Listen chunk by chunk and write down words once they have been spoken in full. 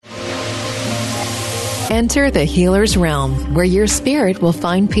Enter the healer's realm, where your spirit will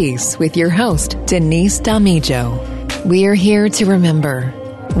find peace with your host, Denise D'Amijo. We are here to remember.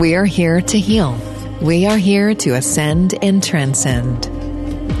 We are here to heal. We are here to ascend and transcend.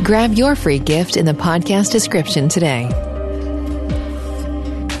 Grab your free gift in the podcast description today.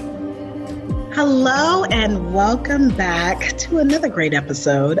 Hello and welcome back to another great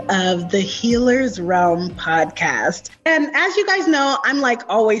episode of the Healer's Realm podcast. And as you guys know, I'm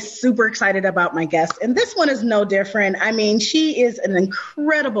always super excited about my guest. And this one is no different. I mean, she is an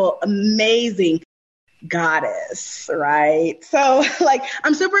incredible, amazing goddess, right? So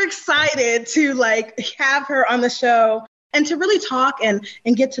I'm super excited to have her on the show and to really talk and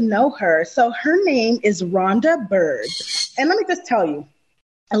get to know her. So her name is Rhonda Byrd. And let me just tell you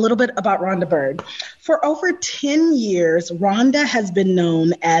a little bit about Rhonda Byrd. For over 10 years, Rhonda has been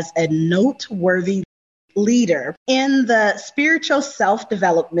known as a noteworthy leader in the spiritual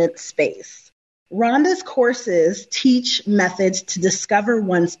self-development space. Rhonda's courses teach methods to discover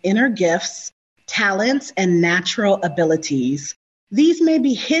one's inner gifts, talents, and natural abilities. These may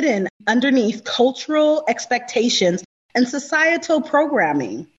be hidden underneath cultural expectations and societal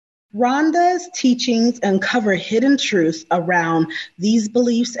programming. Rhonda's teachings uncover hidden truths around these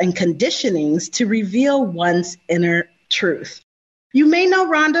beliefs and conditionings to reveal one's inner truth. You may know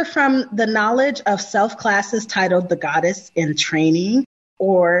Rhonda from the Knowledge of Self classes titled The Goddess in Training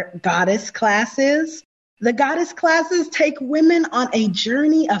or Goddess Classes. The Goddess Classes take women on a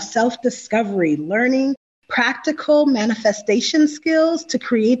journey of self-discovery, learning practical manifestation skills to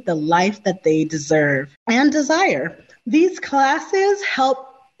create the life that they deserve and desire. These classes help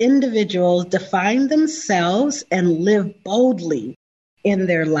individuals define themselves and live boldly in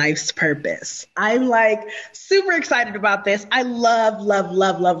their life's purpose. I'm super excited about this. I love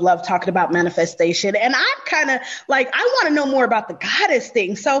talking about manifestation. And I'm kind of I want to know more about the goddess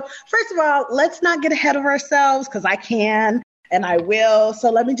thing. So first of all, let's not get ahead of ourselves because I can and I will. So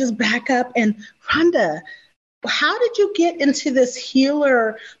let me just back up. And Rhonda, how did you get into this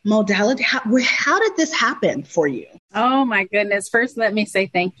healer modality? How did this happen for you? Oh my goodness. First, let me say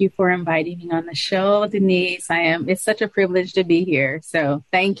thank you for inviting me on the show, Denise. It's such a privilege to be here. So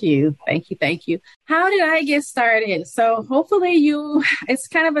thank you. How did I get started? So hopefully it's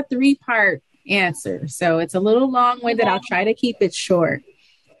kind of a 3-part answer. So it's a little long-winded. I'll try to keep it short.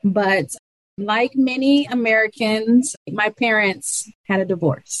 But like many Americans, my parents had a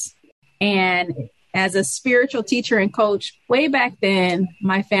divorce. And as a spiritual teacher and coach, way back then,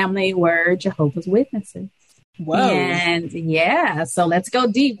 my family were Jehovah's Witnesses. Whoa. And so let's go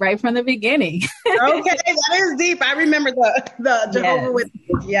deep right from the beginning. Okay, that is deep. I remember the Jehovah's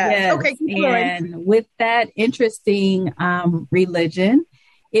Witnesses. Yes. Okay, keep going. And with that interesting religion,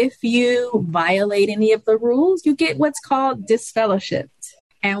 if you violate any of the rules, you get what's called disfellowshipped.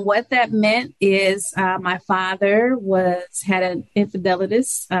 And what that meant is my father had an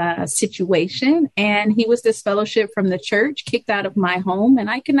infidelitous situation, and he was disfellowshipped from the church, kicked out of my home, and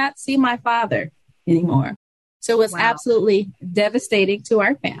I could not see my father anymore. So it was absolutely devastating to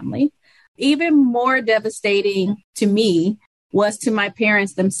our family. Even more devastating to me was to my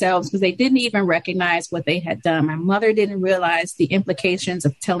parents themselves, because they didn't even recognize what they had done. My mother didn't realize the implications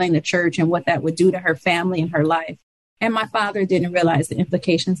of telling the church and what that would do to her family and her life. And my father didn't realize the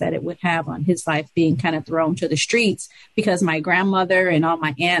implications that it would have on his life being kind of thrown to the streets, because my grandmother and all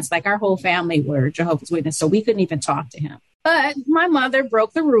my aunts, our whole family were Jehovah's Witnesses. So we couldn't even talk to him. But my mother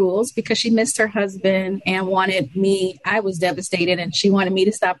broke the rules because she missed her husband and wanted me. I was devastated, and she wanted me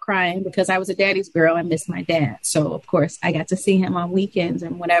to stop crying because I was a daddy's girl and missed my dad. So, of course, I got to see him on weekends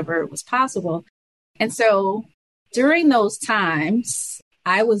and whenever it was possible. And so during those times,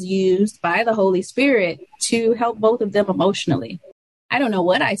 I was used by the Holy Spirit to help both of them emotionally. I don't know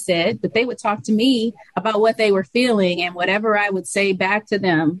what I said, but they would talk to me about what they were feeling, and whatever I would say back to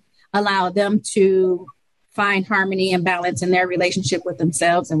them allowed them to find harmony and balance in their relationship with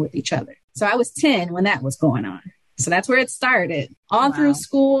themselves and with each other. So I was 10 when that was going on. So that's where it started. All through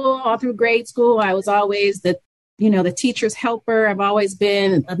school, all through grade school, I was always the teacher's helper. I've always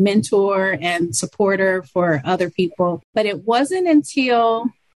been a mentor and supporter for other people. But it wasn't until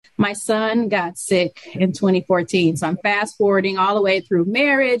my son got sick in 2014. So I'm fast forwarding all the way through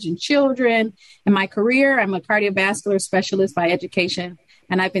marriage and children and my career. I'm a cardiovascular specialist by education,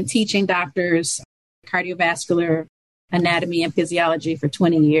 and I've been teaching doctors cardiovascular anatomy and physiology for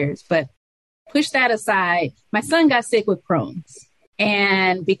 20 years. But push that aside, my son got sick with Crohn's.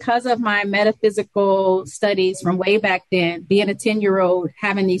 And because of my metaphysical studies from way back then, being a 10-year-old,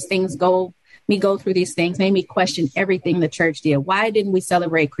 having these things go through these things made me question everything the church did. Why didn't we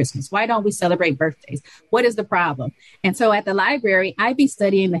celebrate Christmas? Why don't we celebrate birthdays? What is the problem? And so at the library, I'd be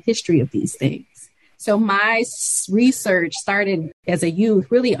studying the history of these things. So my research started as a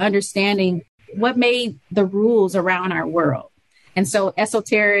youth, really understanding what made the rules around our world. And so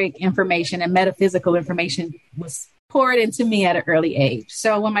esoteric information and metaphysical information was poured into me at an early age.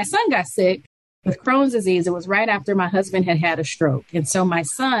 So when my son got sick with Crohn's disease, it was right after my husband had had a stroke. And so my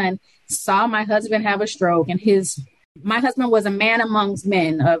son saw my husband have a stroke, and my husband was a man amongst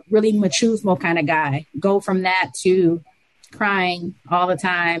men, a really machismo kind of guy, go from that to crying all the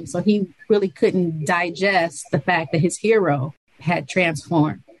time. So he really couldn't digest the fact that his hero had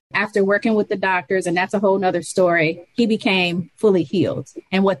transformed. After working with the doctors, and that's a whole nother story, he became fully healed.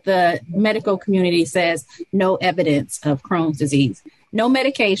 And what the medical community says, no evidence of Crohn's disease, no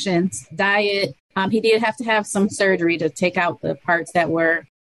medications, diet. He did have to have some surgery to take out the parts that were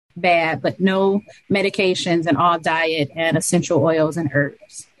bad, but no medications, and all diet and essential oils and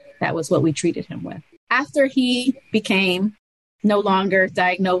herbs. That was what we treated him with. After he became no longer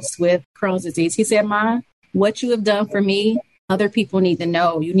diagnosed with Crohn's disease, he said, "Mom, what you have done for me, other people need to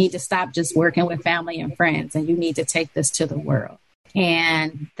know. You need to stop just working with family and friends, and you need to take this to the world."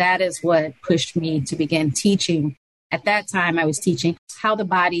 And that is what pushed me to begin teaching. At that time, I was teaching how the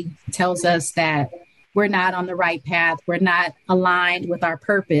body tells us that we're not on the right path. We're not aligned with our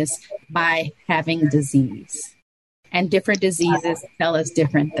purpose by having disease. And different diseases tell us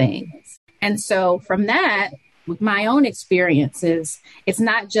different things. And so from that, with my own experiences, it's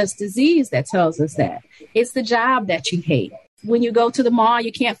not just disease that tells us that. It's the job that you hate. When you go to the mall,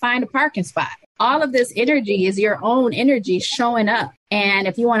 you can't find a parking spot. All of this energy is your own energy showing up. And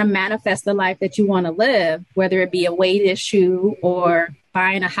if you want to manifest the life that you want to live, whether it be a weight issue or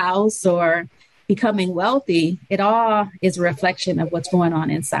buying a house or becoming wealthy, it all is a reflection of what's going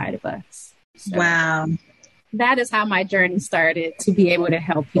on inside of us. So wow. That is how my journey started, to be able to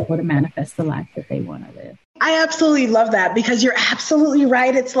help people to manifest the life that they want to live. I absolutely love that, because you're absolutely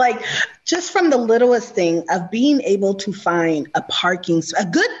right. It's like just from the littlest thing of being able to find a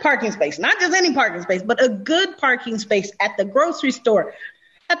good parking space, not just any parking space, but a good parking space at the grocery store,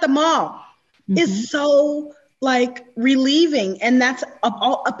 at the mall, is so like relieving. And that's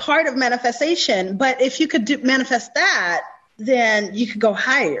a part of manifestation. But if you could manifest that, then you could go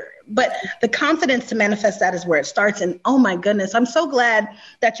higher. But the confidence to manifest that is where it starts. And oh my goodness, I'm so glad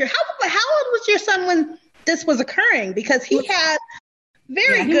that how old was your son when this was occurring? Because he had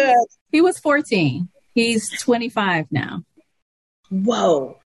good. He was 14. He's 25 now.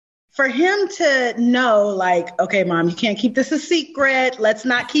 Whoa. For him to know, like, okay, Mom, you can't keep this a secret. Let's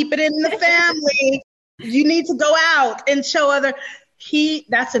not keep it in the family. You need to go out and show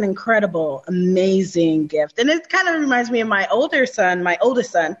that's an incredible, amazing gift. And it kind of reminds me of my oldest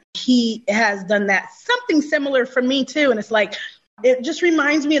son. He has done that, something similar for me too. And it's like, it just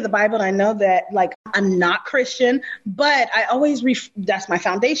reminds me of the Bible. And I know that, like, I'm not Christian, but I always, that's my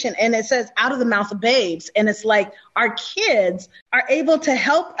foundation. And it says out of the mouth of babes. And it's like our kids are able to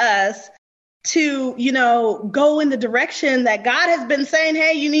help us to, go in the direction that God has been saying,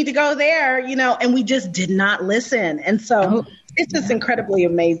 hey, you need to go there, and we just did not listen. And so it's just incredibly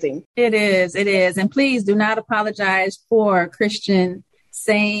amazing. It is. And please do not apologize for Christian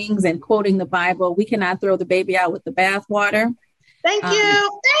sayings and quoting the Bible. We cannot throw the baby out with the bathwater. Thank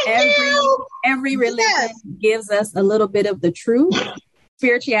you. Every religion gives us a little bit of the truth.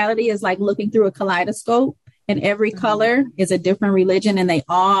 Spirituality is like looking through a kaleidoscope, and every color is a different religion, and they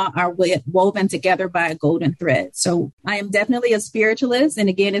all are woven together by a golden thread. So I am definitely a spiritualist. And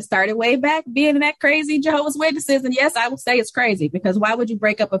again, it started way back being that crazy Jehovah's Witnesses. And yes, I will say it's crazy, because why would you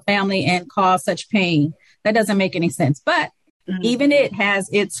break up a family and cause such pain? That doesn't make any sense. But even it has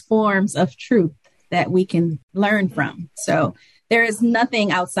its forms of truth that we can learn from. So there is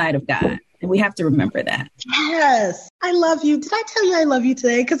nothing outside of God. And we have to remember that. Yes. I love you. Did I tell you I love you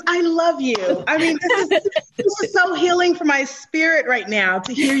today? Because I love you. I mean, this is so healing for my spirit right now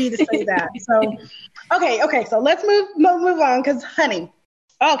to hear you to say that. So, okay. So let's move on, because honey.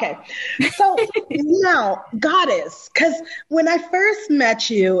 Okay. So now, Goddess, because when I first met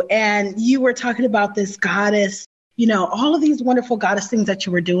you and you were talking about this goddess, all of these wonderful goddess things that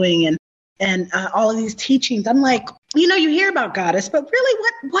you were doing and all of these teachings, I'm like, you hear about goddess, but really,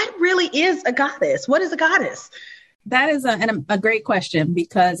 what really is a goddess? What is a goddess? That is a great question,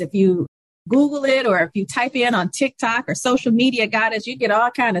 because if you Google it, or if you type in on TikTok or social media goddess, you get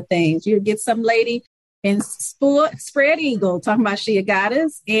all kind of things. You get some lady in spread eagle talking about she a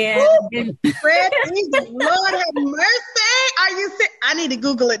goddess. And spread eagle, Lord have mercy. Are you sick? I need to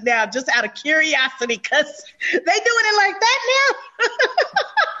Google it now, just out of curiosity, because they doing it like that now.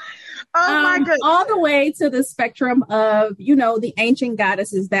 Oh my goodness. All the way to the spectrum of, the ancient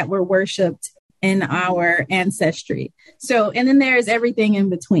goddesses that were worshipped in our ancestry. So, and then there's everything in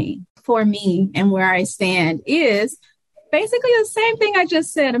between. for me and where I stand is basically the same thing I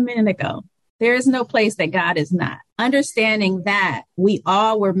just said a minute ago. There is no place that God is not. Understanding that we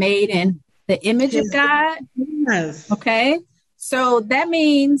all were made in the image of God. Yes. Okay. So that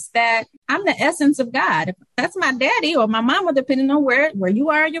means that I'm the essence of God. If that's my daddy or my mama, depending on where you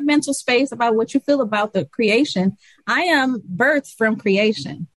are in your mental space about what you feel about the creation. I am birthed from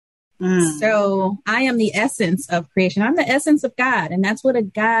creation. So I am the essence of creation. I'm the essence of God. And that's what a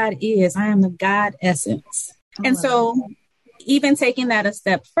God is. I am the God essence. And so even taking that a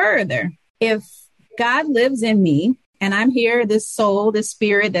step further, if God lives in me and I'm here, this soul, this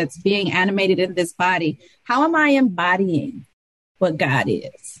spirit that's being animated in this body, how am I embodying what God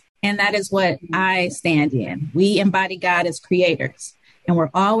is? And that is what I stand in. We embody God as creators, and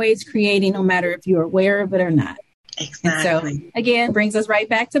we're always creating, no matter if you're aware of it or not. Exactly. And so again, brings us right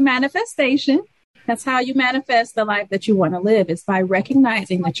back to manifestation. That's how you manifest the life that you want to live, is by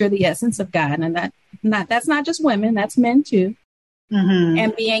recognizing that you're the essence of God. And that's not just women, that's men too.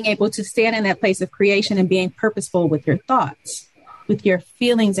 And being able to stand in that place of creation and being purposeful with your thoughts, with your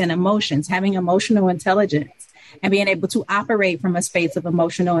feelings and emotions, having emotional intelligence, and being able to operate from a space of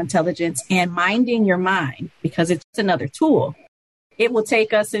emotional intelligence and minding your mind, because it's another tool. It will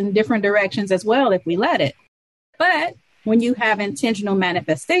take us in different directions as well if we let it. But when you have intentional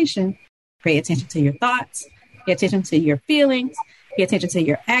manifestation, pay attention to your thoughts, pay attention to your feelings, pay attention to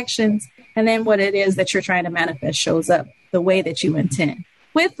your actions, and then what it is that you're trying to manifest shows up the way that you intend,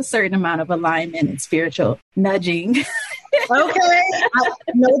 with a certain amount of alignment and spiritual nudging. Okay,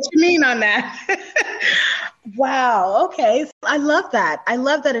 I know what you mean on that. Wow. Okay. I love that.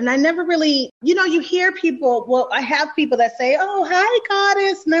 And I never really, you hear people, well, I have people that say, oh, hi,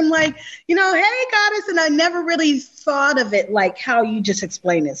 goddess. And I'm like, hey, goddess. And I never really thought of it like how you just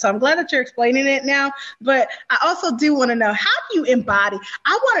explained it. So I'm glad that you're explaining it now. But I also do want to know, how do you embody?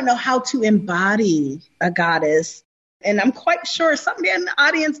 I want to know how to embody a goddess. And I'm quite sure somebody in the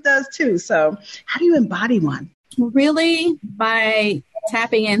audience does too. So how do you embody one? Really by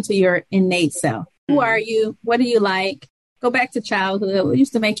tapping into your innate self. Who are you? What do you like? Go back to childhood. What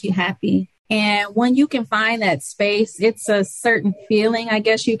used to make you happy? And when you can find that space, it's a certain feeling, I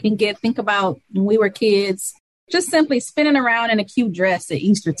guess you can get. Think about when we were kids, just simply spinning around in a cute dress at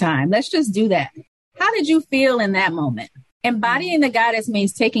Easter time. Let's just do that. How did you feel in that moment? Embodying the goddess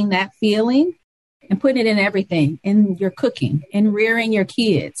means taking that feeling and putting it in everything, in your cooking, in rearing your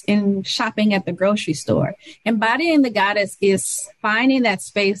kids, in shopping at the grocery store. Embodying the goddess is finding that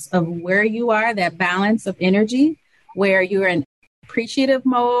space of where you are, that balance of energy, where you're in appreciative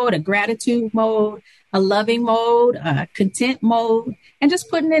mode, a gratitude mode, a loving mode, a content mode, and just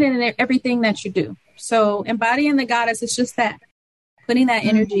putting it in everything that you do. So embodying the goddess is just that, putting that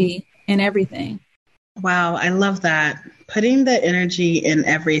energy in everything. Wow, I love that. Putting the energy in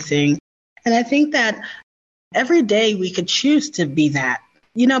everything. And I think that every day we could choose to be that,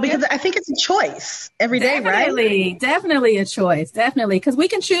 because I think it's a choice every day, right? Definitely a choice. Definitely. Because we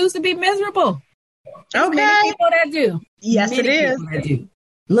can choose to be miserable. There's many people that do. Yes, it is. That do.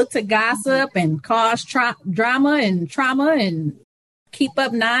 Look to gossip and cause drama and keep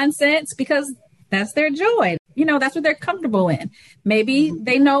up nonsense because that's their joy. That's what they're comfortable in. Maybe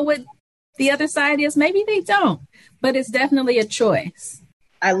they know what the other side is. Maybe they don't. But it's definitely a choice.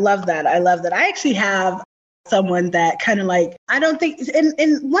 I love that. I actually have someone that kind of like, I don't think,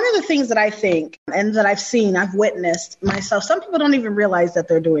 and one of the things that I think and that I've witnessed myself, some people don't even realize that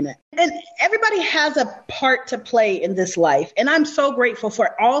they're doing it. And everybody has a part to play in this life. And I'm so grateful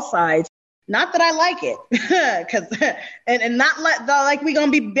for all sides. Not that I like it, and not like we're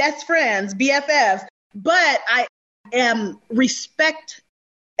going to be best friends, BFFs, but I am respect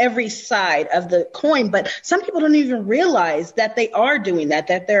every side of the coin. But some people don't even realize that they are doing that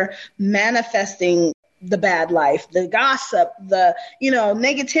they're manifesting the bad life, the gossip, the,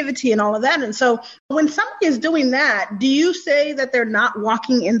 negativity and all of that. And so when somebody is doing that, do you say that they're not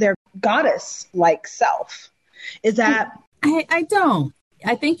walking in their goddess-like self? Is that? I don't.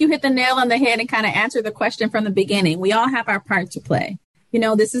 I think you hit the nail on the head and kind of answered the question from the beginning. We all have our part to play.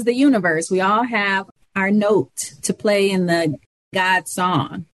 This is the universe. We all have our note to play in the God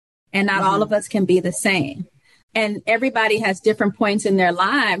song. And not all of us can be the same. And everybody has different points in their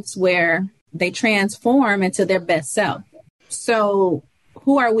lives where they transform into their best self. So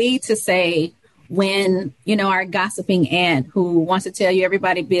who are we to say when, our gossiping aunt who wants to tell you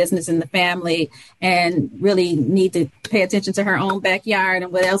everybody's business in the family and really need to pay attention to her own backyard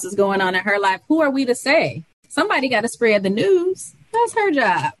and what else is going on in her life, who are we to say? Somebody got to spread the news. That's her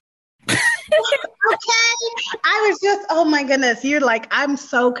job. Okay. I was just, oh my goodness. You're like, I'm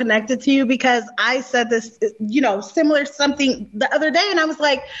so connected to you because I said this, similar something the other day. And I was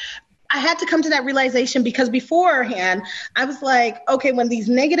like, I had to come to that realization because beforehand, I was like, okay, when these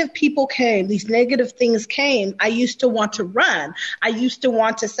negative people came, these negative things came, I used to want to run. I used to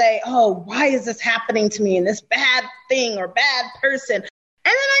want to say, oh, why is this happening to me and this bad thing or bad person? And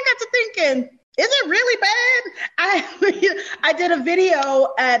then I got to thinking, is it really bad? I did a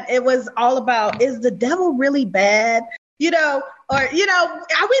video and it was all about, is the devil really bad? Or, are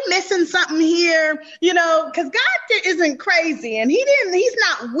we missing something here? Because God isn't crazy and he's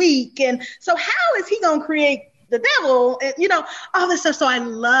not weak. And so how is he going to create the devil? And, all this stuff. So I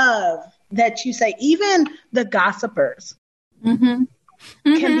love that you say even the gossipers can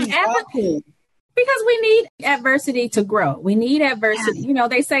be awful. Because we need adversity to grow. We need adversity. Yeah.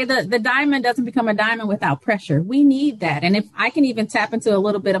 They say the diamond doesn't become a diamond without pressure. We need that. And if I can even tap into a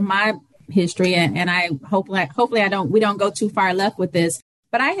little bit of my history, and I hopefully we don't go too far left with this.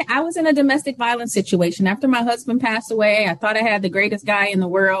 But I was in a domestic violence situation after my husband passed away. I thought I had the greatest guy in the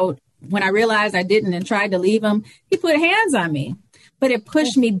world. When I realized I didn't and tried to leave him, he put hands on me. But it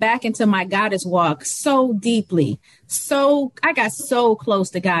pushed me back into my goddess walk so deeply. So I got so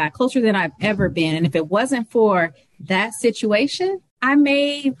close to God, closer than I've ever been. And if it wasn't for that situation, I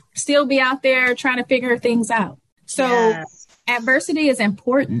may still be out there trying to figure things out. So adversity is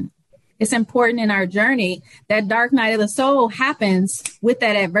important. It's important in our journey. That dark night of the soul happens with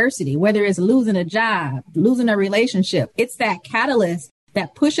that adversity, whether it's losing a job, losing a relationship. It's that catalyst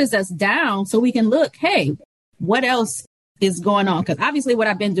that pushes us down so we can look, hey, what else is going on? Because obviously what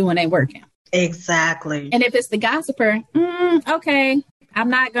I've been doing ain't working. Exactly. And if it's the gossiper, okay, I'm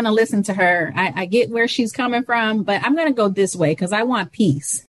not going to listen to her. I get where she's coming from, but I'm going to go this way because I want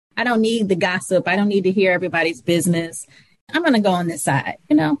peace. I don't need the gossip. I don't need to hear everybody's business. I'm going to go on this side,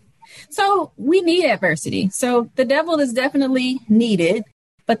 So we need adversity. So the devil is definitely needed,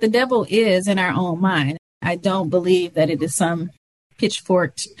 but the devil is in our own mind. I don't believe that it is some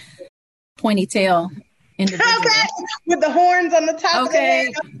pitchforked ponytail individual. Okay. With the horns on the top of the head.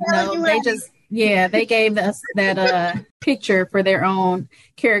 No, they gave us that picture for their own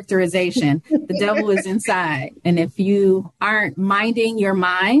characterization. The devil is inside. And if you aren't minding your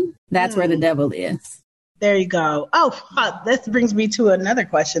mind, that's where the devil is. There you go. Oh, this brings me to another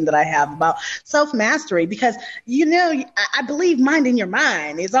question that I have about self-mastery, because, I believe minding your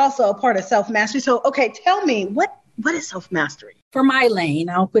mind is also a part of self-mastery. So, okay, tell me, what is self-mastery? For my lane,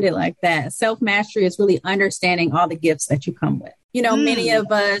 I'll put it like that. Self-mastery is really understanding all the gifts that you come with. Many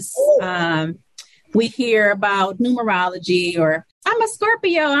of us, we hear about numerology or I'm a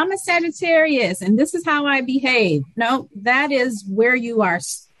Scorpio, I'm a Sagittarius, and this is how I behave. No, that is where you are.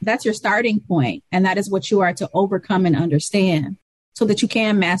 That's your starting point. And that is what you are to overcome and understand so that you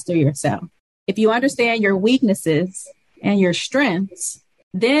can master yourself. If you understand your weaknesses and your strengths,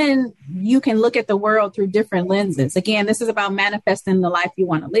 then you can look at the world through different lenses. Again, this is about manifesting the life you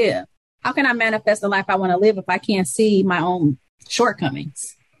want to live. How can I manifest the life I want to live if I can't see my own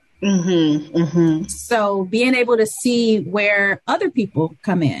shortcomings? So being able to see where other people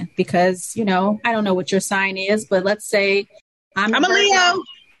come in, because, I don't know what your sign is, but let's say I'm a Leo.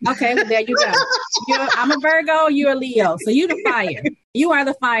 Okay, well, there you go. I'm a Virgo, you're a Leo. So you're the fire. You are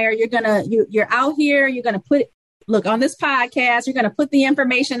the fire. You're out here. You're going to look on this podcast. You're going to put the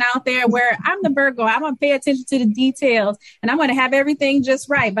information out there where I'm the Virgo. I'm going to pay attention to the details and I'm going to have everything just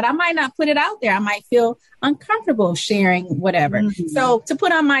right. But I might not put it out there. I might feel uncomfortable sharing whatever. So to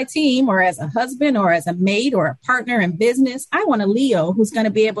put on my team or as a husband or as a mate or a partner in business, I want a Leo who's going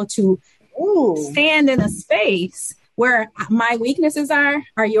to be able to stand in a space where my weaknesses are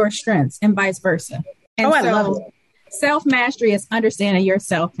your strengths and vice versa. And I love it. Self-mastery is understanding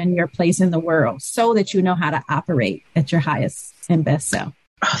yourself and your place in the world so that you know how to operate at your highest and best self.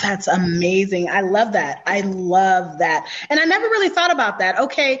 Oh, that's amazing. I love that. And I never really thought about that.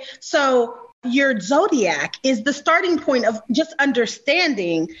 Okay, so your zodiac is the starting point of just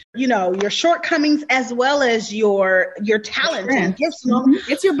understanding, your shortcomings as well as your talent and gifts.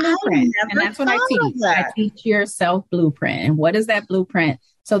 It's your blueprint. And that's what I teach. I teach your self blueprint. And what is that blueprint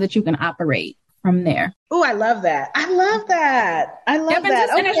so that you can operate from there? Oh, I love that. I love that.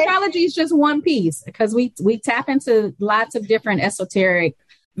 And astrology is just one piece because we tap into lots of different esoteric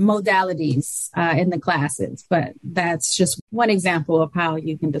modalities in the classes. But that's just one example of how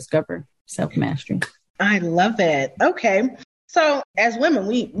you can discover self-mastery. I love it. Okay. So as women,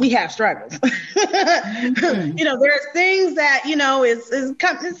 we have struggles. There are things that, is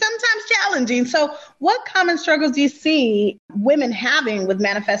sometimes challenging. So what common struggles do you see women having with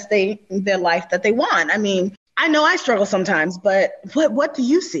manifesting their life that they want? I mean, I know I struggle sometimes, but what do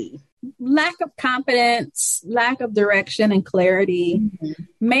you see? Lack of confidence, lack of direction and clarity,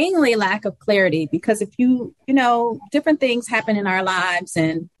 mainly lack of clarity, because if different things happen in our lives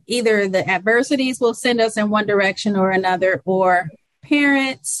and either the adversities will send us in one direction or another, or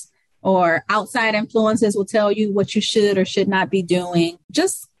parents or outside influences will tell you what you should or should not be doing.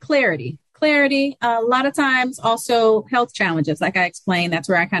 Just clarity. A lot of times also health challenges. Like I explained, that's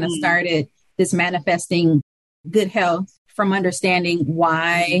where I kind of started this manifesting good health from understanding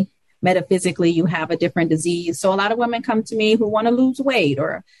why metaphysically you have a different disease. So a lot of women come to me who want to lose weight,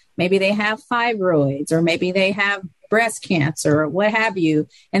 or maybe they have fibroids, or maybe they have breast cancer, or what have you.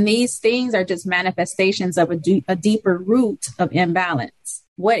 And these things are just manifestations of a deeper root of imbalance.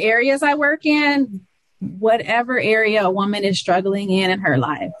 What areas I work in, whatever area a woman is struggling in her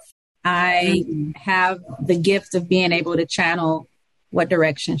life, I have the gift of being able to channel what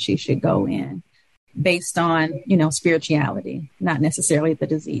direction she should go in based on, spirituality, not necessarily the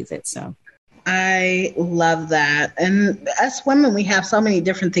disease itself. I love that. And us women, we have so many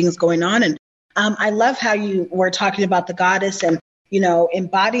different things going on. And I love how you were talking about the goddess and,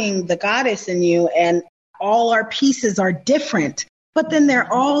 embodying the goddess in you, and all our pieces are different, but then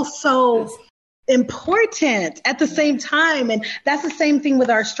they're all so important at the same time. And that's the same thing with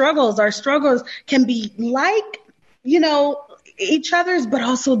our struggles. Our struggles can be like, each other's, but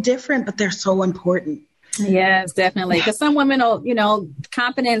also different, but they're so important. Yes, definitely. Because some women,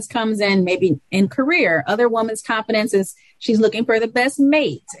 confidence comes in maybe in career. Other women's confidence is she's looking for the best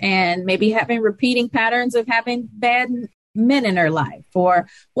mate and maybe having repeating patterns of having bad men in her life or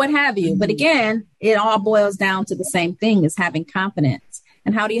what have you. But again, it all boils down to the same thing, is having confidence.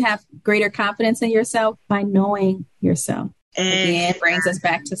 And how do you have greater confidence in yourself? By knowing yourself. Again, it brings us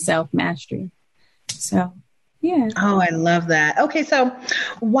back to self-mastery. So, yeah. Oh, I love that. Okay, so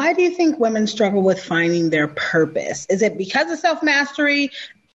why do you think women struggle with finding their purpose? Is it because of self-mastery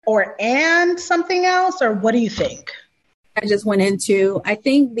and something else, or what do you think? I just went into, I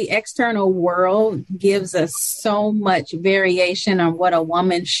think the external world gives us so much variation on what a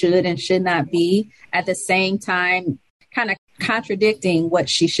woman should and should not be, at the same time kind of contradicting what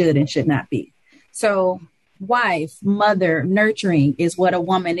she should and should not be. So wife, mother, nurturing is what a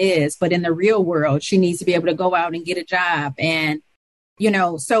woman is. But in the real world, she needs to be able to go out and get a job. And,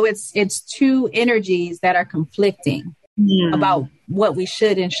 so it's two energies that are conflicting about what we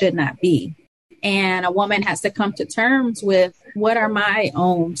should and should not be. And a woman has to come to terms with, what are my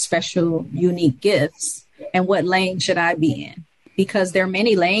own special, unique gifts, and what lane should I be in? Because there are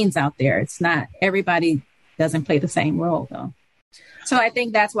many lanes out there. It's not, everybody doesn't play the same role, though. So I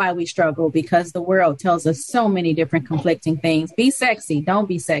think that's why we struggle, because the world tells us so many different conflicting things. Be sexy. Don't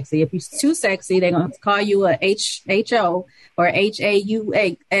be sexy. If you're too sexy, they're going to call you a HO or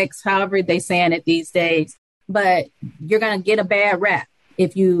HAUX, however they're saying it these days. But you're going to get a bad rap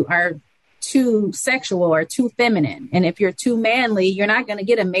if you are too sexual or too feminine. And if you're too manly, you're not going to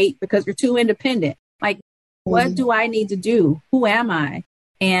get a mate because you're too independent. Like, what do I need to do? Who am I?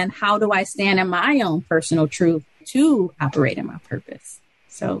 And how do I stand in my own personal truth to operate in my purpose?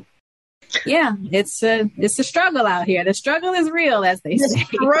 So, yeah, it's a struggle out here. The struggle is real, as they say.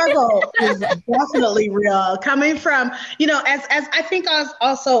 The struggle is definitely real. Coming from, as I think as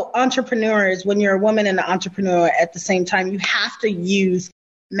also entrepreneurs, when you're a woman and an entrepreneur at the same time, you have to use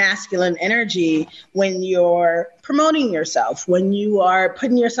masculine energy when you're promoting yourself, when you are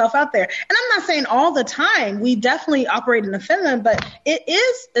putting yourself out there. And I'm not saying all the time, we definitely operate in the feminine, but it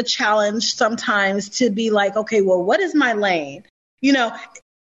is a challenge sometimes to be like, okay, well, what is my lane?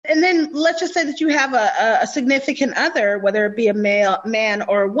 And then let's just say that you have a significant other, whether it be a man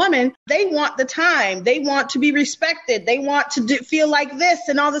or a woman, they want the time, they want to be respected, they want to feel like this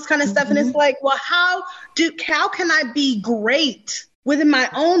and all this kind of stuff. And it's like, well, how can I be great within my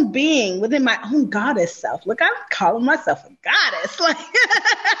own being, within my own goddess self? Look, I'm calling myself a goddess, like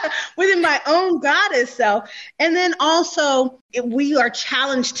within my own goddess self. And then also we are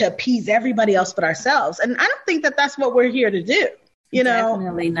challenged to appease everybody else but ourselves. And I don't think that that's what we're here to do.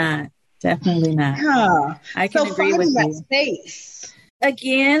 Definitely not. Yeah. I can agree with that you. Space.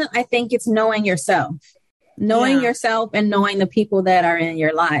 Again, I think it's knowing yourself, yourself and knowing the people that are in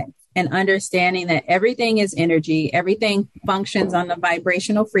your life. And understanding that everything is energy, everything functions on the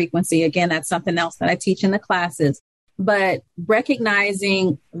vibrational frequency. Again, that's something else that I teach in the classes. But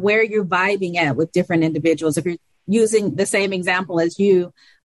recognizing where you're vibing at with different individuals. If you're using the same example as you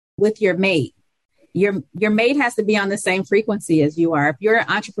with your mate, your mate has to be on the same frequency as you are. If you're an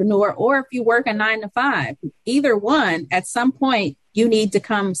entrepreneur or if you work a 9 to 5, either one, at some point, you need to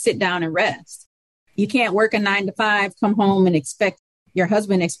come sit down and rest. You can't work a 9 to 5, come home and expect your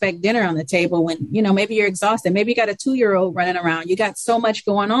husband dinner on the table when, maybe you're exhausted. Maybe you got a 2-year-old running around. You got so much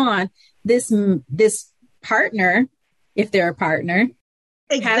going on. This partner, if they're a partner,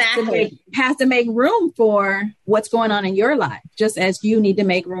 Exactly. has to make room for what's going on in your life, just as you need to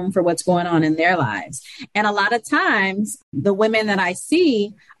make room for what's going on in their lives. And a lot of times the women that I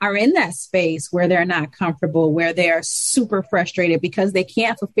see are in that space where they're not comfortable, where they're super frustrated because they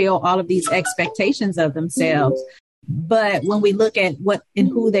can't fulfill all of these expectations of themselves. But when we look at what and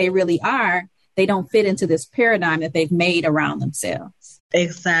who they really are, they don't fit into this paradigm that they've made around themselves.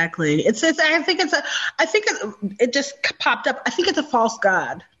 Exactly. I think it just popped up. I think it's a false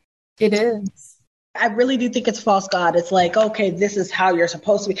god. It is. I really do think it's false god. It's like, okay, this is how you're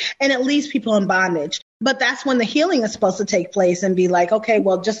supposed to be. And it leaves people in bondage. But that's when the healing is supposed to take place and be like, okay,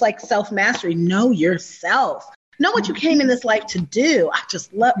 well, just like self-mastery, know yourself. Know what you came in this life to do. I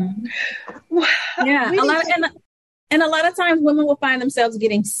just love. Yeah. And a lot of times women will find themselves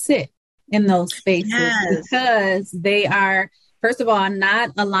getting sick in those spaces because they are, first of all, not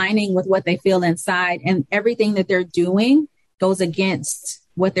aligning with what they feel inside, and everything that they're doing goes against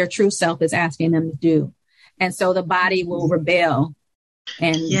what their true self is asking them to do. And so the body will rebel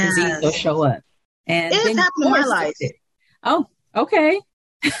and disease will show up. And it has happened in my life. Oh, okay.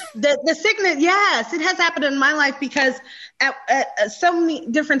 The sickness, yes, it has happened in my life because at so many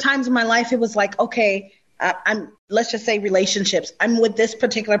different times in my life, it was like, okay, let's just say relationships. I'm with this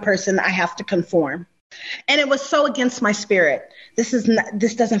particular person. I have to conform. And it was so against my spirit. This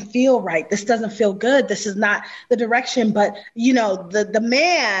doesn't feel right. This doesn't feel good. This is not the direction. But, the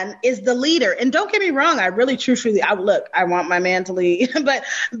man is the leader. And don't get me wrong. I really, truthfully, I want my man to lead. But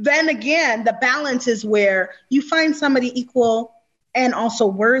then again, the balance is where you find somebody equal and also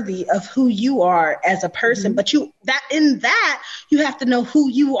worthy of who you are as a person. But you have to know who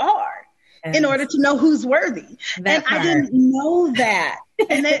you are in order to know who's worthy. I didn't know that.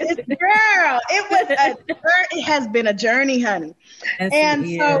 And it has been a journey, honey. Yes, and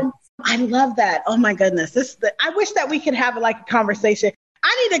so I love that. Oh my goodness. I wish that we could have a conversation.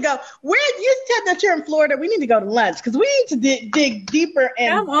 I need to go. You said that you're in Florida. We need to go to lunch because we need to dig deeper.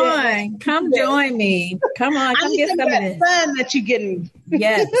 And come join me. Come on, come get some of this fun that you're getting.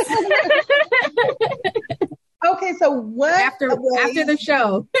 Yes. Okay, so what after the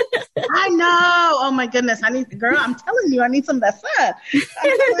show? I know. Oh my goodness, I'm telling you, I need some of that sun.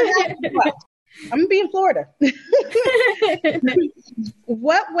 I'm gonna be in Florida.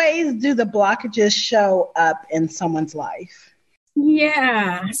 What ways do the blockages show up in someone's life?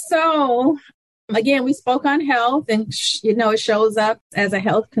 Yeah. So again, we spoke on health, and it shows up as a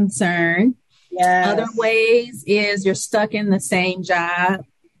health concern. Yes. Other ways is you're stuck in the same job,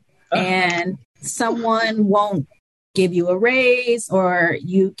 and someone won't give you a raise, or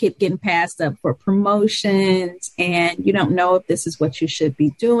you keep getting passed up for promotions and you don't know if this is what you should be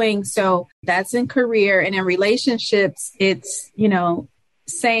doing. So that's in career. And in relationships, it's,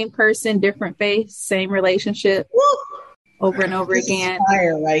 same person, different face, same relationship. Over and over again.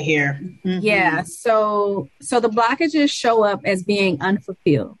 Fire right here. Mm-hmm. Yeah. So the blockages show up as being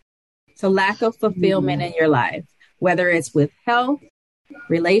unfulfilled. So lack of fulfillment in your life, whether it's with health,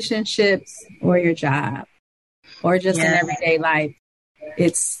 relationships, or your job, or just in everyday life.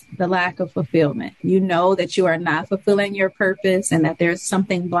 It's the lack of fulfillment. You know that you are not fulfilling your purpose and that there's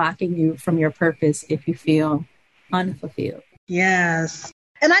something blocking you from your purpose if you feel unfulfilled. Yes.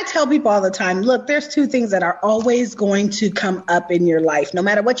 And I tell people all the time, look, there's two things that are always going to come up in your life. No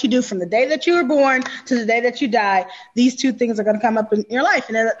matter what you do from the day that you were born to the day that you die, these two things are going to come up in your life.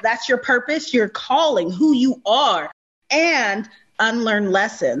 And that's your purpose, your calling, who you are, and unlearned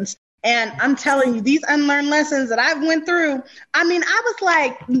lessons. And I'm telling you, these unlearned lessons that I went through, I was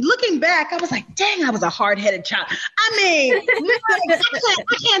like, looking back, I was like, dang, I was a hard-headed child. I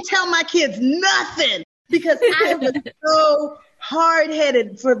can't tell my kids nothing because I was so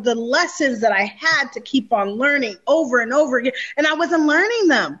hard-headed for the lessons that I had to keep on learning over and over again. And I wasn't learning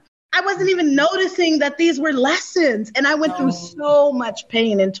them. I wasn't even noticing that these were lessons. And I went through so much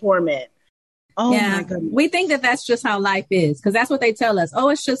pain and torment. Oh my goodness. We think that that's just how life is, because that's what they tell us. Oh,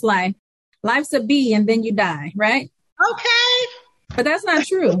 it's just life. Life's a bee and then you die, right? Okay. But that's not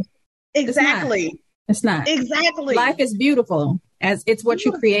true. Exactly. It's not. Exactly. Life is beautiful as it's what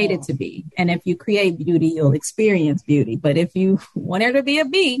you create it to be. And if you create beauty, you'll experience beauty. But if you want her to be a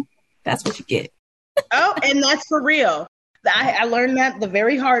bee, that's what you get. Oh, and that's for real. I learned that the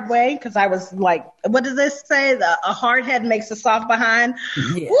very hard way because I was like, what does this say? A hard head makes a soft behind.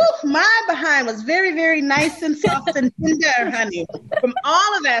 Yeah. Woo, my behind was very, very nice and soft and tender, honey. From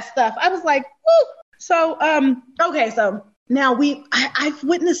all of that stuff, I was like, woo. So, okay, so now I've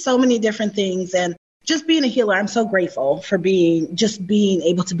witnessed so many different things, and just being a healer, I'm so grateful for being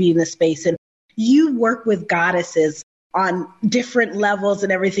able to be in this space. And you work with goddesses on different levels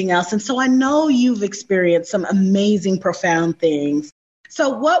and everything else. And so I know you've experienced some amazing, profound things. So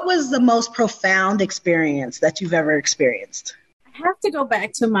what was the most profound experience that you've ever experienced? I have to go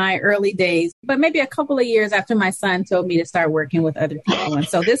back to my early days, but maybe a couple of years after my son told me to start working with other people. And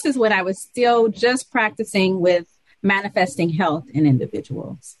so this is when I was still just practicing with manifesting health in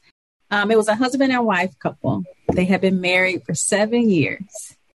individuals. It was a husband and wife couple. They had been married for 7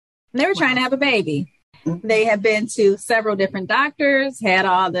 years. And they were trying to have a baby. They had been to several different doctors, had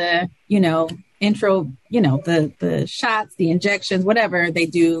all the, intro, the shots, the injections, whatever they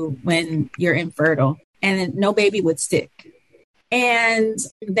do when you're infertile, and no baby would stick. And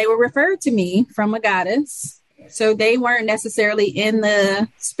they were referred to me from a goddess. So they weren't necessarily in the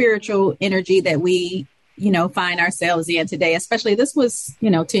spiritual energy that we, find ourselves in today, especially this was,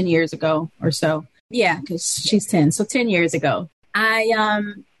 10 years ago or so. Yeah, because she's 10. So 10 years ago, I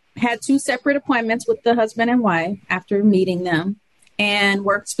had 2 separate appointments with the husband and wife after meeting them, and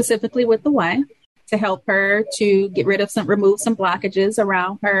worked specifically with the wife to help her to get rid of remove some blockages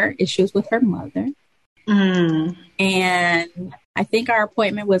around her issues with her mother. Mm. And I think our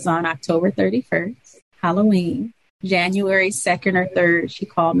appointment was on October 31st, Halloween. January 2nd or 3rd, she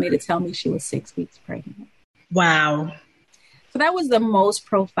called me to tell me she was 6 weeks pregnant. Wow. So that was the most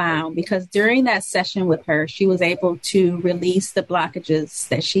profound, because during that session with her, she was able to release the blockages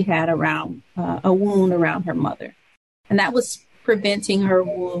that she had around a wound around her mother. And that was preventing her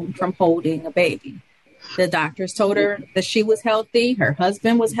womb from holding a baby. The doctors told her that she was healthy. Her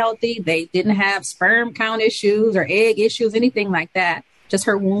husband was healthy. They didn't have sperm count issues or egg issues, anything like that. Just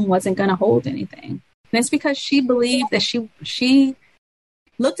her womb wasn't going to hold anything. And it's because she believed that she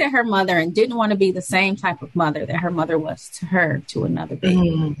looked at her mother and didn't want to be the same type of mother that her mother was to her, to another baby.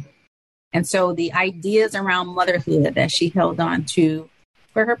 Mm. And so the ideas around motherhood that she held on to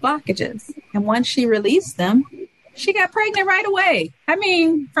were her blockages. And once she released them, she got pregnant right away. I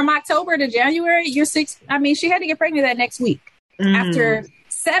mean, from October to January, she had to get pregnant that next week after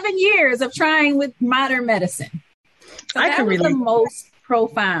 7 years of trying with modern medicine. So that was the most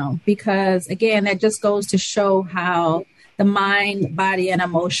profound, because again, that just goes to show how the mind, body, and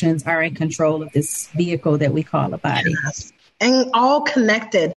emotions are in control of this vehicle that we call a body. Yes. And all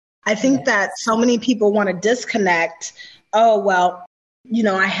connected. I think that so many people want to disconnect. Oh, well,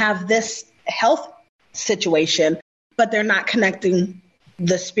 I have this health situation, but they're not connecting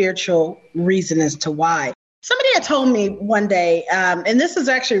the spiritual reason as to why. Somebody had told me one day, and this is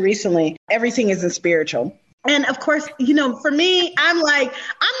actually recently, everything isn't spiritual. And of course, for me, I'm like,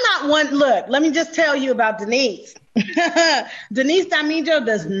 I'm not one. Look, let me just tell you about Denise. Denise D'Amijo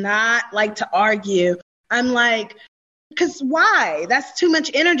does not like to argue. I'm like, because why? That's too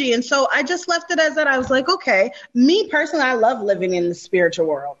much energy. And so I just left it as that. I was like, okay, me personally, I love living in the spiritual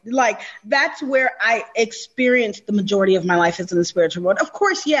world. Like, that's where I experienced the majority of my life is in the spiritual world. Of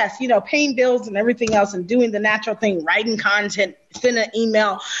course, yes, paying bills and everything else and doing the natural thing, writing content, send an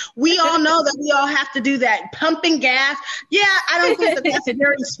email. We all know that we all have to do that. Pumping gas. Yeah, I don't think that that's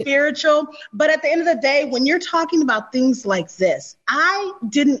very spiritual. But at the end of the day, when you're talking about things like this, I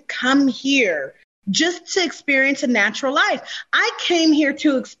didn't come here just to experience a natural life. I came here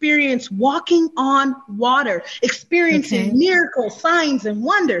to experience walking on water, experiencing miracles, signs, and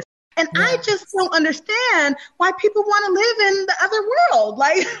wonders. And I just don't understand why people want to live in the other world.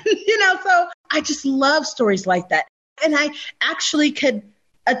 Like, so I just love stories like that. And I actually could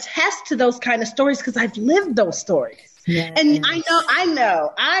attest to those kind of stories because I've lived those stories. Yes. And I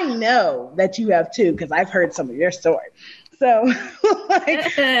know that you have too, because I've heard some of your stories. So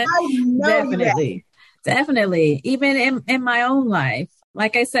I know Definitely. Even in my own life,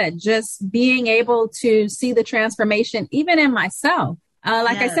 like I said, just being able to see the transformation, even in myself.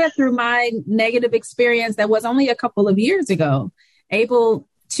 I said, through my negative experience that was only a couple of years ago, able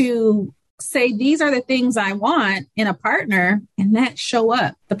to say, these are the things I want in a partner, and that show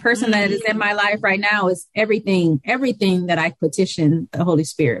up. The person that is in my life right now is everything that I petition the Holy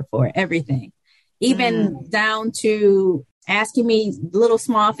Spirit for, everything, even down to asking me little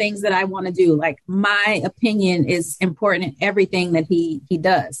small things that I want to do. Like, my opinion is important in everything that he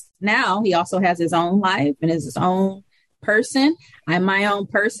does. Now he also has his own life and is his own person. I'm my own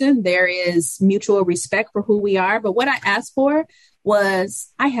person. There is mutual respect for who we are. But what I asked for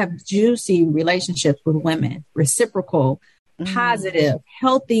was, I have juicy relationships with women, reciprocal, positive,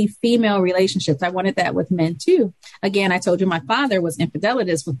 healthy female relationships. I wanted that with men too. Again, I told you my father was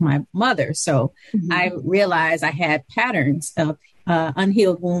infidelitous with my mother. So I realized I had patterns of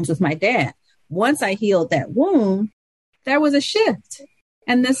unhealed wounds with my dad. Once I healed that wound, there was a shift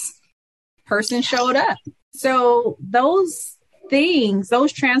and this person showed up. So those things,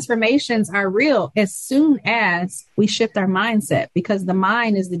 those transformations are real as soon as we shift our mindset, because the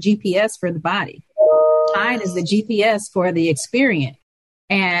mind is the GPS for the body. Mind is the GPS for the experience.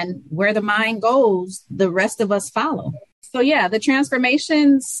 And where the mind goes, the rest of us follow. So yeah, the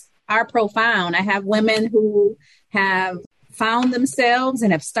transformations are profound. I have women who have found themselves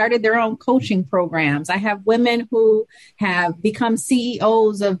and have started their own coaching programs. I have women who have become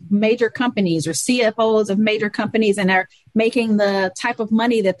CEOs of major companies or CFOs of major companies and are making the type of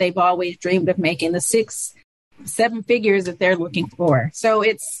money that they've always dreamed of making, the 6-7 figures that they're looking for. So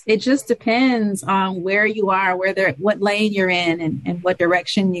it just depends on where you are, what lane you're in, and what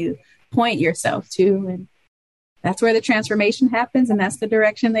direction you point yourself to. And that's where the transformation happens, and that's the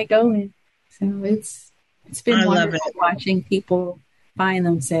direction they go in. So it's been wonderful watching people find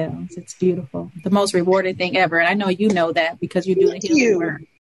themselves. It's beautiful. The most rewarding thing ever. And I know you know that because you do the healing work.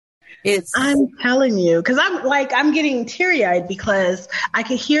 I'm telling you, because I'm getting teary-eyed because I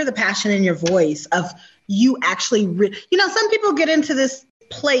could hear the passion in your voice of you actually, some people get into this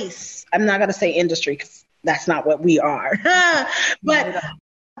place. I'm not going to say industry because that's not what we are. But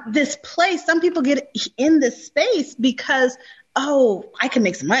this place, some people get in this space because, I can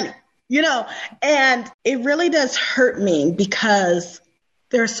make some money, and it really does hurt me because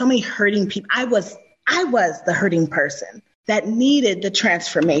there are so many hurting people. I was the hurting person that needed the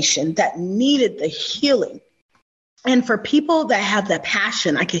transformation, that needed the healing. And for people that have that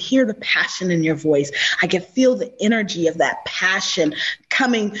passion, I could hear the passion in your voice. I could feel the energy of that passion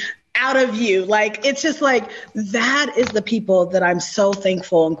coming out of you. Like, it's just like, that is the people that I'm so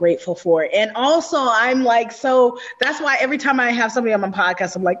thankful and grateful for. And also I'm like, so that's why every time I have somebody on my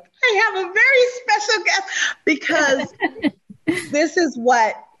podcast, I'm like, I have a very special guest because this is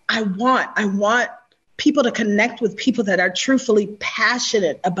what I want. I want people to connect with people that are truthfully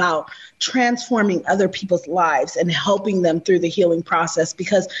passionate about transforming other people's lives and helping them through the healing process,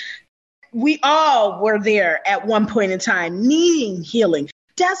 because we all were there at one point in time needing healing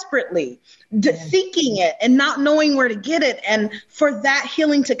desperately, seeking it and not knowing where to get it. And for that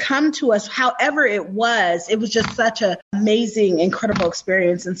healing to come to us, however it was just such an amazing, incredible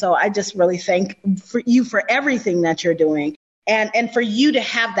experience. And so I just really thank you for everything that you're doing and for you to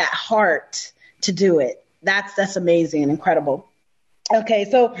have that heart to do it. That's amazing and incredible. Okay,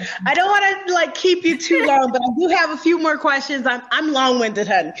 so I don't want to keep you too long, but I do have a few more questions. I'm long-winded,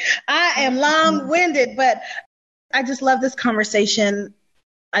 honey. I am long-winded, but I just love this conversation.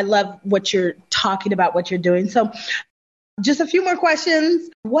 I love what you're talking about, what you're doing. So just a few more questions.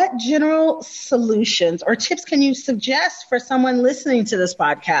 What general solutions or tips can you suggest for someone listening to this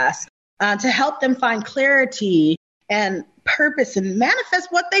podcast to help them find clarity and purpose and manifest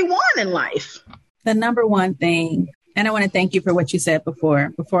what they want in life? The number one thing, and I want to thank you for what you said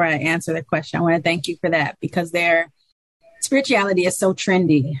before I answer the question. I want to thank you for that because spirituality is so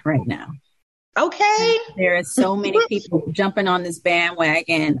trendy right now. Okay. There are so many people jumping on this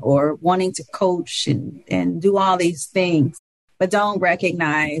bandwagon or wanting to coach and do all these things, but don't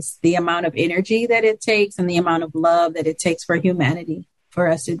recognize the amount of energy that it takes and the amount of love that it takes for humanity for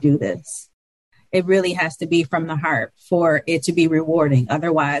us to do this. It really has to be from the heart for it to be rewarding.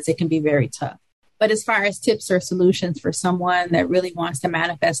 Otherwise, it can be very tough. But as far as tips or solutions for someone that really wants to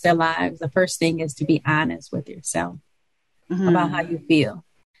manifest their lives, the first thing is to be honest with yourself about how you feel.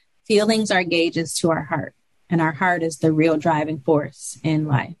 Feelings are gauges to our heart, and our heart is the real driving force in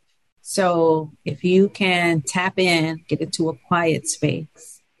life. So if you can tap in, get into a quiet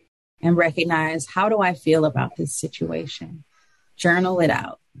space and recognize, how do I feel about this situation? Journal it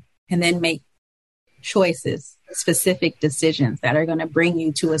out and then make choices, specific decisions that are going to bring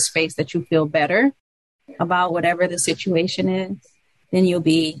you to a space that you feel better about whatever the situation is. Then you'll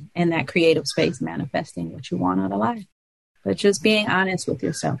be in that creative space manifesting what you want out of life. But just being honest with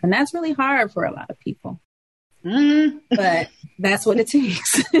yourself. And that's really hard for a lot of people. But that's what it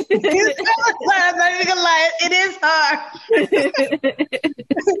takes. I'm not even gonna lie. It is hard.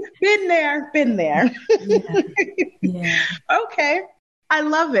 Been there. Yeah. Okay. I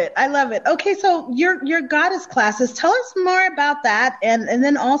love it. Okay. So your goddess classes, tell us more about that. And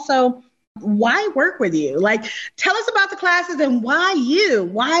then also, why work with you? Tell us about the classes and why you.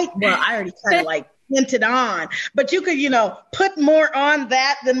 Well, I already kind of hinted on, but you could, put more on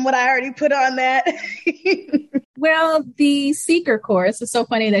that than what I already put on that. Well, the seeker course, it's so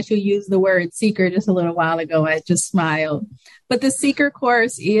funny that you used the word seeker just a little while ago. I just smiled. But the seeker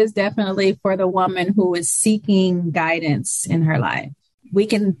course is definitely for the woman who is seeking guidance in her life. We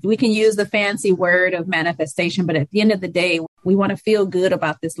can use the fancy word of manifestation, but at the end of the day, we want to feel good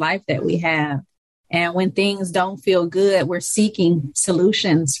about this life that we have. And when things don't feel good, we're seeking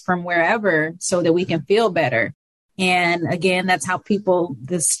solutions from wherever so that we can feel better. And again, that's how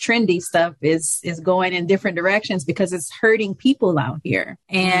this trendy stuff is going in different directions because it's hurting people out here.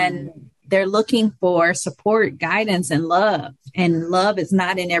 And they're looking for support, guidance, and love. And love is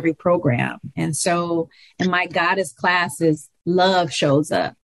not in every program. And so in my goddess classes, love shows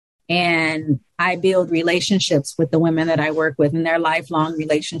up. And I build relationships with the women that I work with, and they're lifelong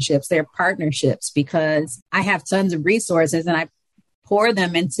relationships. They're partnerships because I have tons of resources and I pour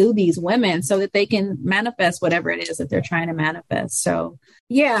them into these women so that they can manifest whatever it is that they're trying to manifest. So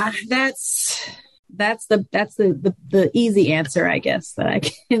yeah, that's the easy answer, I guess, that I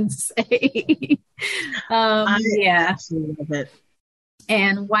can say. Yeah. Absolutely love it.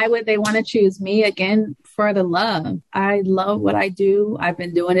 And why would they want to choose me? Again, for the love. I love what I do. I've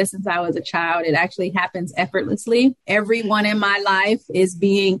been doing it since I was a child. It actually happens effortlessly. Everyone in my life is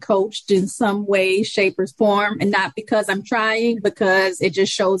being coached in some way, shape, or form. And not because I'm trying, because it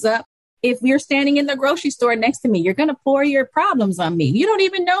just shows up. If you're standing in the grocery store next to me, you're going to pour your problems on me. You don't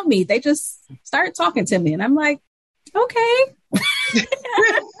even know me. They just start talking to me. And I'm like, okay. Isn't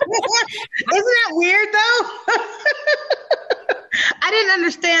that weird, though? I didn't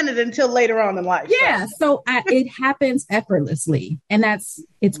understand it until later on in life. Yeah. So it happens effortlessly. And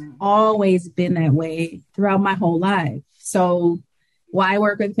it's always been that way throughout my whole life. So why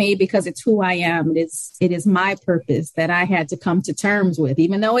work with me? Because it's who I am. It is my purpose that I had to come to terms with,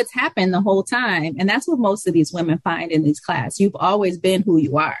 even though it's happened the whole time. And that's what most of these women find in these classes. You've always been who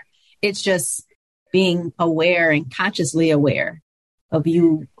you are. It's just being aware and consciously aware of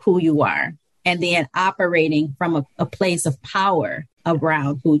you, who you are, and then operating from a place of power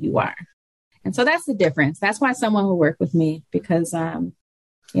around who you are. And so that's the difference. That's why someone will work with me, because,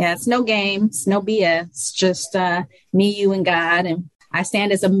 it's no games, no BS, just me, you, and God. And I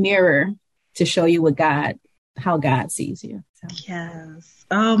stand as a mirror to show you how God sees you. So. Yes.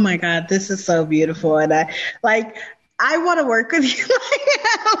 Oh my God, this is so beautiful. And I want to work with you.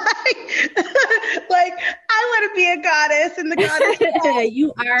 like I want to be a goddess, and the goddess.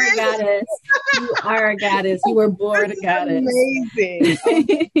 You are a goddess. You are a goddess. You were born a goddess. Amazing.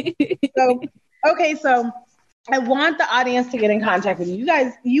 So I want the audience to get in contact with you. You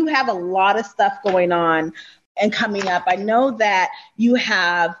guys, you have a lot of stuff going on and coming up. I know that you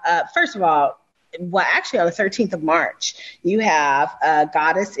have, first of all, actually on the 13th of March, you have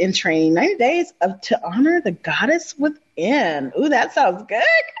Goddess in Training, 90 days to honor the goddess within. Ooh, that sounds good.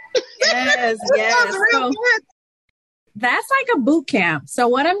 Yes, yes. So that's like a boot camp. So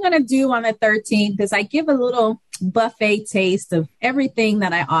what I'm going to do on the 13th is I give a little buffet taste of everything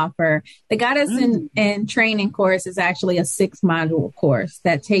that I offer. The Goddess in Training course is actually a 6-module course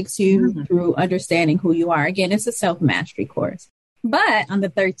that takes you through understanding who you are. Again, it's a self-mastery course. But on the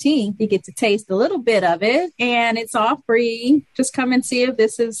 13th, you get to taste a little bit of it, and it's all free. Just come and see if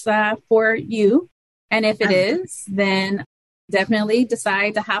this is for you. And if it is, then definitely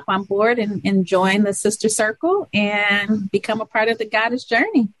decide to hop on board and join the Sister Circle and become a part of the Goddess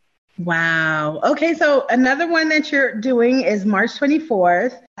journey. Wow. Okay. So another one that you're doing is March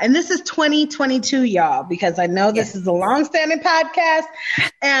 24th. And this is 2022, y'all, because I know this is a long-standing podcast.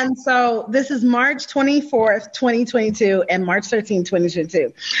 And so this is March 24th, 2022 and March 13th,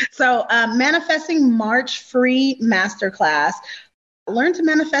 2022. So Manifesting March free masterclass. Learn to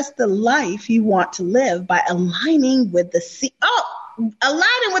manifest the life you want to live by aligning with the season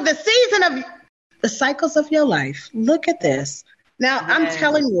of the cycles of your life. Look at this. Now, I'm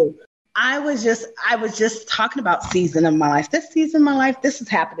telling you, I was just talking about season of my life. This season of my life, this is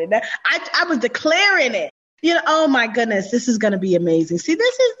happening. I was declaring it. Oh my goodness, this is going to be amazing. See,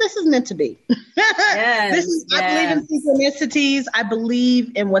 this is meant to be. Yes, I believe in synchronicities. I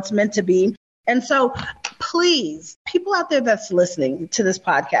believe in what's meant to be. And so please, people out there that's listening to this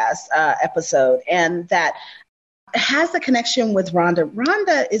podcast episode and that has a connection with Rhonda.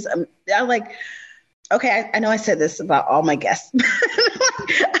 Rhonda is okay, I know I said this about all my guests. I'm not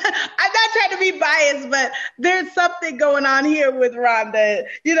trying to be biased, but there's something going on here with Rhonda.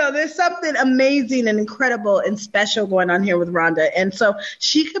 There's something amazing and incredible and special going on here with Rhonda. And so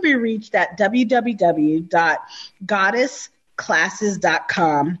she could be reached at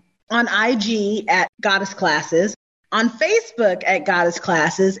www.goddessclasses.com, on IG at Goddess Classes, on Facebook at Goddess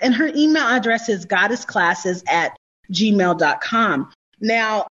Classes, and her email address is goddessclasses@gmail.com.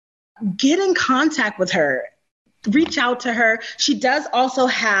 Now, get in contact with her. Reach out to her. She does also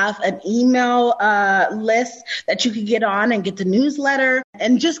have an email list that you can get on and get the newsletter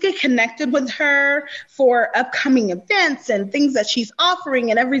and just get connected with her for upcoming events and things that she's offering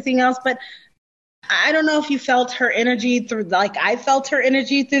and everything else. But I don't know if you felt her energy like I felt her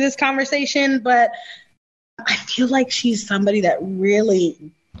energy through this conversation, but I feel like she's somebody that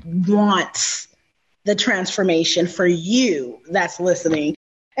really wants the transformation for you that's listening.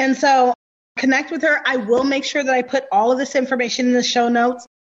 And so connect with her. I will make sure that I put all of this information in the show notes.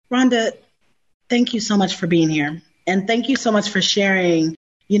 Rhonda, thank you so much for being here. And thank you so much for sharing,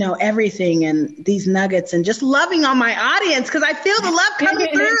 everything and these nuggets and just loving on my audience, because I feel the love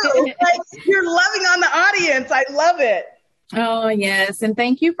coming through. Like, you're loving on the audience. I love it. Oh, yes. And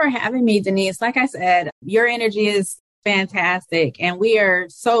thank you for having me, Denise. Like I said, your energy is fantastic. And we are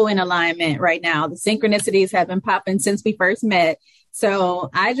so in alignment right now. The synchronicities have been popping since we first met. So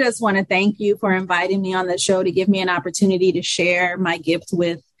I just want to thank you for inviting me on the show to give me an opportunity to share my gift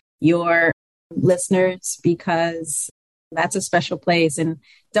with your listeners, because that's a special place. And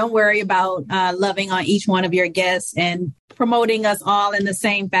don't worry about loving on each one of your guests and promoting us all in the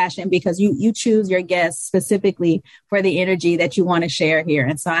same fashion, because you choose your guests specifically for the energy that you want to share here.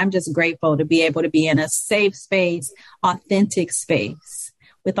 And so I'm just grateful to be able to be in a safe space, authentic space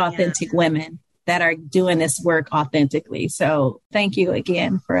with authentic women that are doing this work authentically. So thank you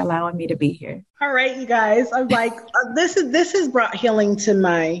again for allowing me to be here. All right, you guys. I'm like, this has brought healing to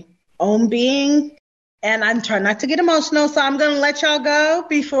my own being. And I'm trying not to get emotional, so I'm going to let y'all go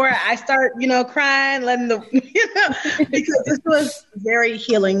before I start, crying, because this was very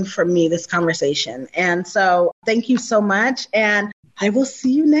healing for me, this conversation. And so thank you so much. And I will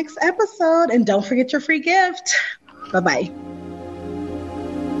see you next episode. And don't forget your free gift. Bye-bye.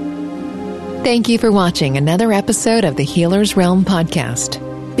 Thank you for watching another episode of the Healer's Realm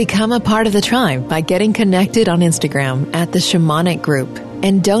podcast. Become a part of the tribe by getting connected on Instagram at the Shamanic Group.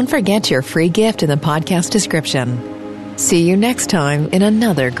 And don't forget your free gift in the podcast description. See you next time in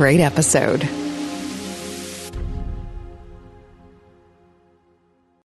another great episode.